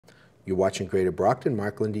You're watching Greater Brockton.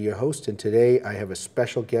 Mark Lindy, your host, and today I have a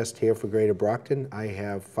special guest here for Greater Brockton. I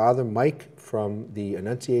have Father Mike from the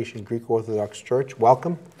Annunciation Greek Orthodox Church.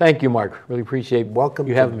 Welcome. Thank you, Mark. Really appreciate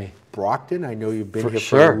you having me. Brockton. I know you've been here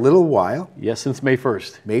sure. for a little while. Yes, since May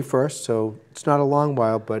 1st. May 1st, so it's not a long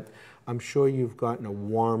while, but I'm sure you've gotten a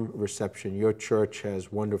warm reception. Your church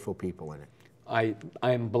has wonderful people in it. I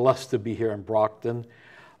am blessed to be here in Brockton.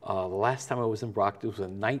 The last time I was in Brockton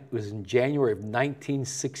was in January of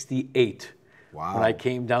 1968. Wow. When I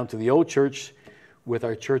came down to the old church with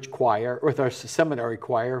our church choir, with our seminary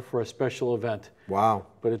choir for a special event. Wow.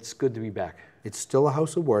 But it's good to be back. It's still a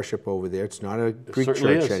house of worship over there. It's not a Greek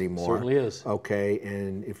certainly church is. anymore. Certainly is. Okay,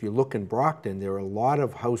 and if you look in Brockton, there are a lot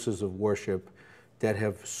of houses of worship that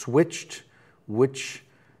have switched which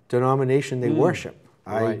denomination they worship.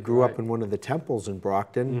 I grew up in one of the temples in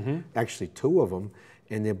Brockton, actually two of them,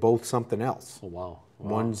 and they're both something else. Oh, wow.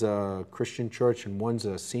 One's a Christian church and one's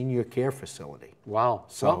a senior care facility. Wow.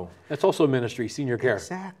 So well, that's also a ministry, senior care.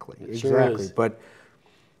 Exactly, It exactly. sure is. But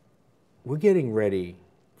we're getting ready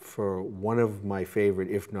for one of my favorite,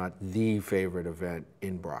 if not the favorite event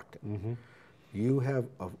in Brockton. You have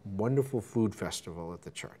a wonderful food festival at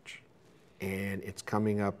the church, and it's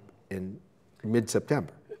coming up in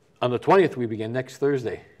mid-September. On the 20th, we begin next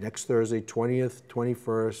Thursday. Next Thursday, 20th,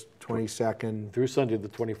 21st, 22nd. Through Sunday, the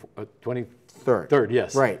 23rd. Third,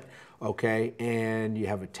 Yes. Right, okay, and you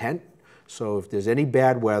have a tent, so if there's any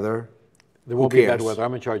bad weather, There won't be bad weather.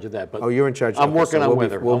 I'm in charge of that. But oh, you're in charge. I'm working on we'll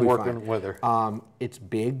weather. We'll I'm be working fine. on weather. It's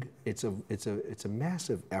big. It's a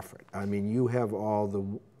massive effort. I mean, you have all the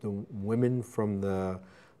women from the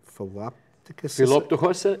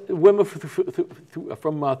Philoptochos, women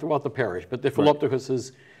from throughout the parish, but the Philoptochos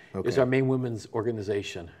is our main women's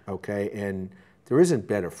organization. Okay, and there isn't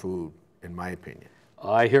better food, in my opinion.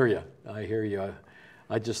 I hear you. I hear you.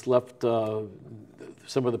 I just left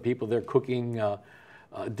some of the people there cooking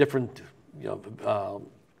different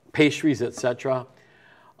pastries, etc.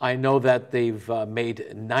 I know that they've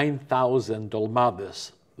made 9,000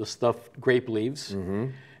 dolmades, the stuffed grape leaves.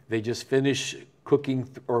 They just finished cooking,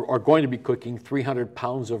 or are going to be cooking, 300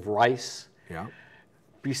 pounds of rice. Yeah.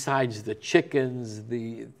 Besides the chickens,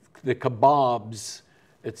 the kebabs,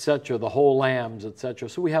 etc., the whole lambs, etc.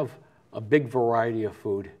 So we have a big variety of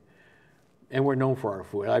food, and we're known for our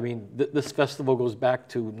food. I mean, this festival goes back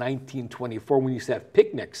to 1924 when we used to have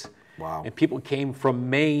picnics. Wow. And people came from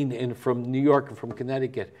Maine and from New York and from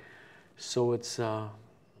Connecticut. So it's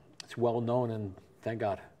well known, and thank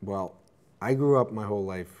God. Well, I grew up my whole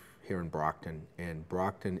life here in Brockton, and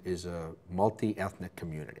Brockton is a multi-ethnic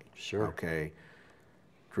community. Sure. Okay,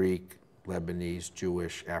 Greek, Lebanese,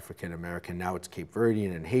 Jewish, African American. Now it's Cape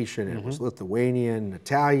Verdean and Haitian, and it was Lithuanian,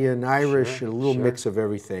 Italian, Irish, and a little mix of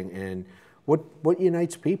everything. And what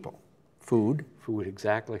unites people? Food. Food,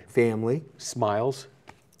 exactly. Family. Smiles.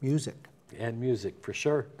 Music. And music, for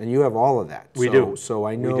sure. And you have all of that. We do. So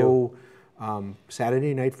I know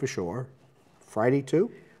Saturday night for sure. Friday too?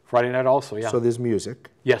 Friday night also, yeah. So there's music.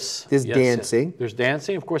 Yes. There's yes, dancing. Yes. There's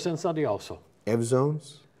dancing, of course, and Sunday also. Ev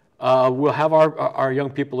zones? We'll have our young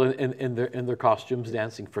people in their costumes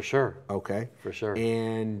dancing, for sure. Okay. For sure.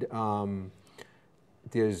 And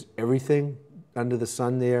there's everything under the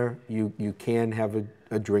sun there. You can have a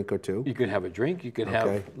drink or two. You can have a drink. You can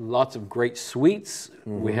have lots of great sweets.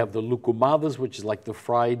 We have the lukumadas, which is like the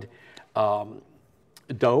fried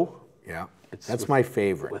dough. Yeah. That's my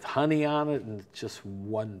favorite. With honey on it, and it's just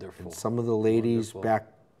wonderful. And some of the ladies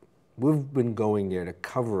we've been going there to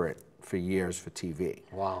cover it for years for TV.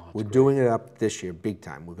 Wow. We're doing it up this year big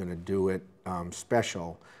time. We're going to do it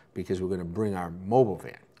special because we're going to bring our mobile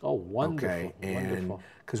van. Oh, wonderful. Okay, and wonderful.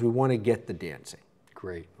 because we want to get the dancing.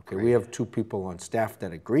 Great. Okay, we have 2 people on staff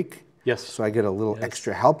that are Greek. Yes. So I get a little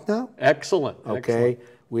extra help now. Excellent. Okay. Excellent.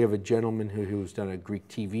 We have a gentleman who's done a Greek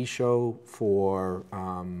TV show for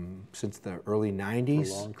since the early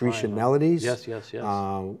 '90s, Grecian Melodies. Yes, yes, yes.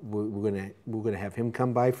 We're gonna have him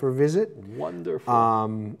come by for a visit.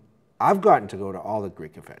 Wonderful. I've gotten to go to all the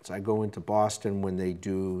Greek events. I go into Boston when they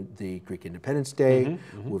do the Greek Independence Day.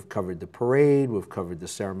 We've covered the parade. We've covered the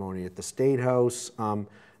ceremony at the State House.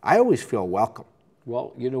 I always feel welcome.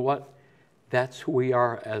 Well, you know what? That's who we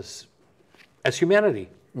are as humanity.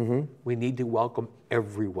 We need to welcome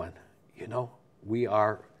everyone. You know, we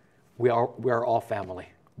are all family.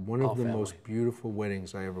 One of the most beautiful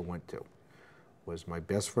weddings I ever went to was my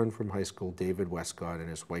best friend from high school, David Westcott, and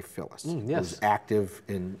his wife Phyllis. Yes. Who's active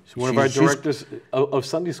in one of our directors of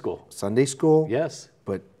Sunday school. Sunday school. Yes.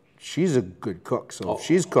 But she's a good cook, so if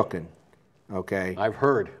she's cooking, Okay. I've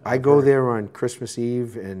heard. I go there on Christmas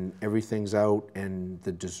Eve and everything's out and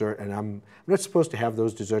the dessert, and I'm not supposed to have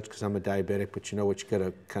those desserts because I'm a diabetic, but you know what, you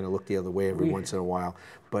gotta kind of look the other way every once in a while.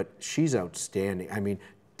 But she's outstanding. I mean,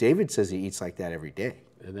 David says he eats like that every day.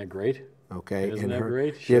 Isn't that great? Okay. Isn't and that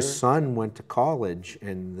great? Their Sure. son went to college,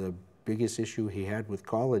 and the biggest issue he had with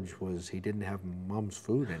college was he didn't have mom's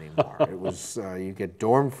food anymore. It was, you get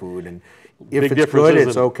dorm food, and if Big it's good, difference, it's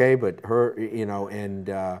isn't it? okay, but her, you know, and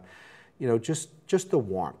you know, just the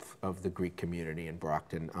warmth of the Greek community in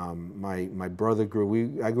Brockton. My brother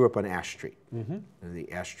I grew up on Ash Street.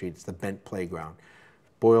 The Ash Street, it's the Bent Playground.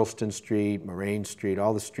 Boylston Street, Moraine Street,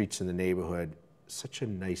 all the streets in the neighborhood. Such a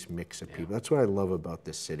nice mix of people. That's what I love about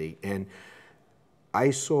this city. And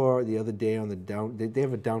I saw the other day on they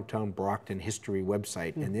have a downtown Brockton history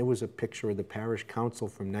website, and there was a picture of the parish council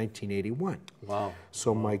from 1981. Wow.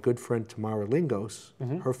 So my good friend Tamara Lingos,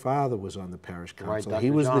 her father was on the parish council. Dr.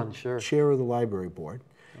 He was John, the sure. chair of the library board.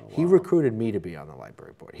 He recruited me to be on the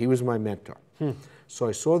library board. He was my mentor. So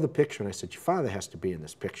I saw the picture and I said, your father has to be in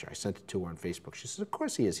this picture. I sent it to her on Facebook. She said, of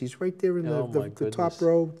course he is. He's right there in the top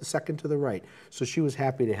row, the second to the right. So she was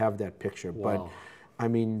happy to have that picture. Wow. But I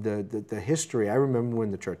mean, the history, I remember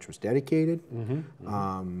when the church was dedicated.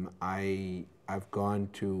 I've gone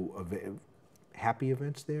to happy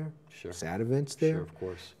events there, sad events there. Sure, of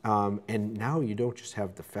course. And now you don't just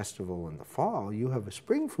have the festival in the fall, you have a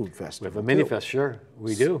spring food festival. We have a mini fest, sure.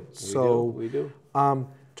 We do. We do.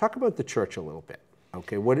 Talk about the church a little bit.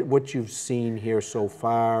 Okay, what you've seen here so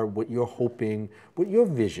far, what you're hoping, what your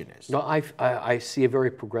vision is. No, I see a very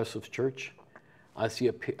progressive church. I see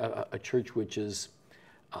a church which is,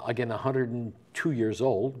 again, 102 years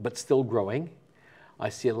old, but still growing. I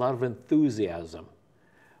see a lot of enthusiasm,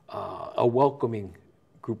 a welcoming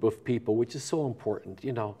group of people, which is so important.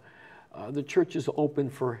 You know, the church is open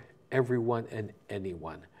for everyone and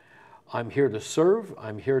anyone. I'm here to serve.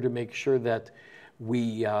 I'm here to make sure that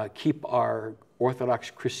we keep our Orthodox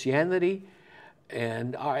Christianity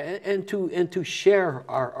and to share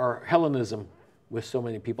our Hellenism with so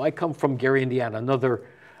many people. I come from Gary, Indiana, another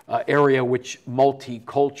area which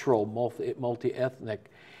multicultural,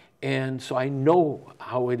 multi-ethnic, and so I know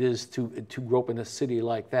how it is to grow up in a city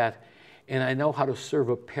like that, and I know how to serve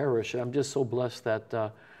a parish. And I'm just so blessed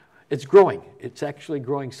that it's growing. It's actually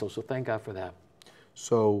growing. So thank God for that.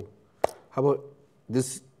 So, how about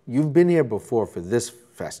this? You've been here before for this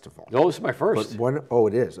festival. No, this is my first. But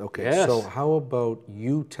it is okay. Yes. So how about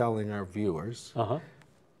you telling our viewers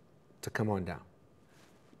to come on down?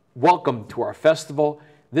 Welcome to our festival.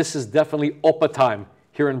 This is definitely Opa time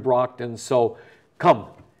here in Brockton. So come,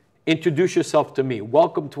 introduce yourself to me.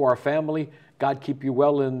 Welcome to our family. God keep you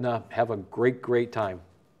well and have a great, great time.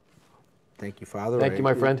 Thank you, Father. Thank you,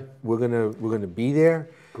 my friend. We're gonna be there.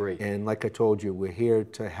 Great. And like I told you, we're here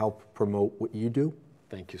to help promote what you do.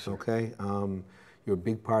 Thank you, sir. Okay. You're a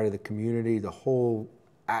big part of the community. The whole.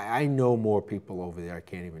 I know more people over there. I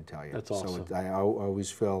can't even tell you. That's awesome. So I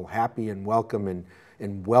always feel happy and welcome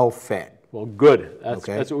and well fed. Well, good.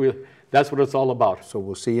 Okay. That's what it's all about. So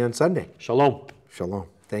we'll see you on Sunday. Shalom. Shalom.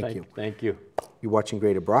 Thank you. Thank you. You're watching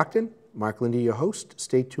Greater Brockton. Mark Lindy, your host.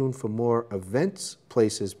 Stay tuned for more events,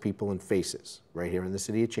 places, people, and faces right here in the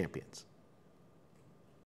City of Champions.